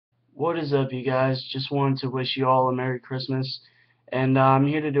What is up, you guys? Just wanted to wish you all a Merry Christmas, and I'm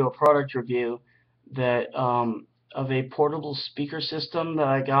here to do a product review that of a portable speaker system that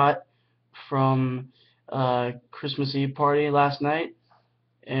I got from Christmas Eve party last night.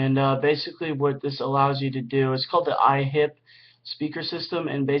 And basically, what this allows you to do, it's called the iHip speaker system,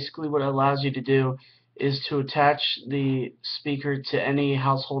 and basically, what it allows you to do is to attach the speaker to any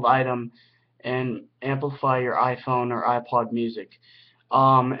household item and amplify your iPhone or iPod music.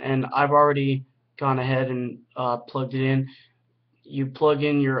 And I've already gone ahead and plugged it in. You plug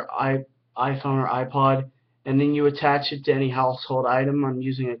in your iPhone or iPod, and then you attach it to any household item. I'm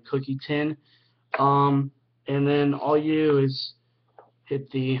using a cookie tin. And then all you do is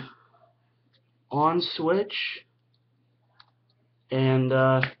hit the on switch, and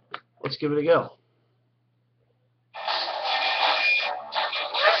let's give it a go.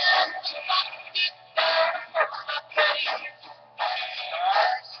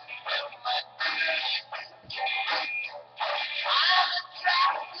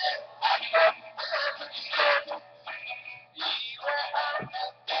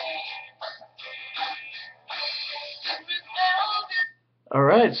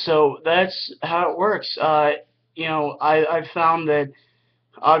 Alright, so that's how it works. I found that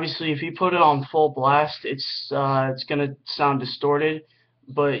obviously if you put it on full blast, it's gonna sound distorted,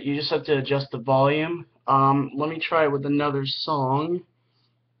 but you just have to adjust the volume. Let me try it with another song,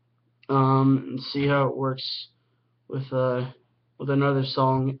 and see how it works with another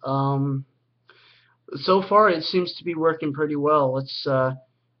song. So far it seems to be working pretty well. Let's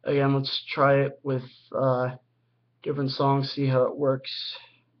try it with different songs, see how it works.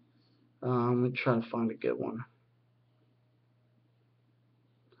 Let me try to find a good one.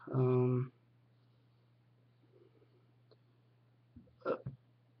 Uh,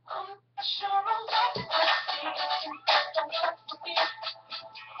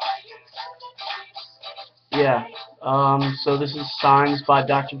 yeah. So this is Signs by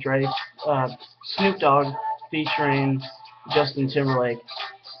Dr. Dre, Snoop Dogg featuring Justin Timberlake.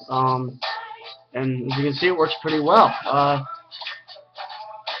 And as you can see, it works pretty well.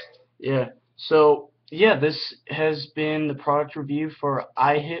 Yeah. So yeah, this has been the product review for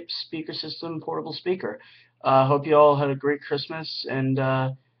iHip speaker system portable speaker. Hope you all had a great Christmas and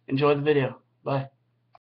enjoy the video. Bye.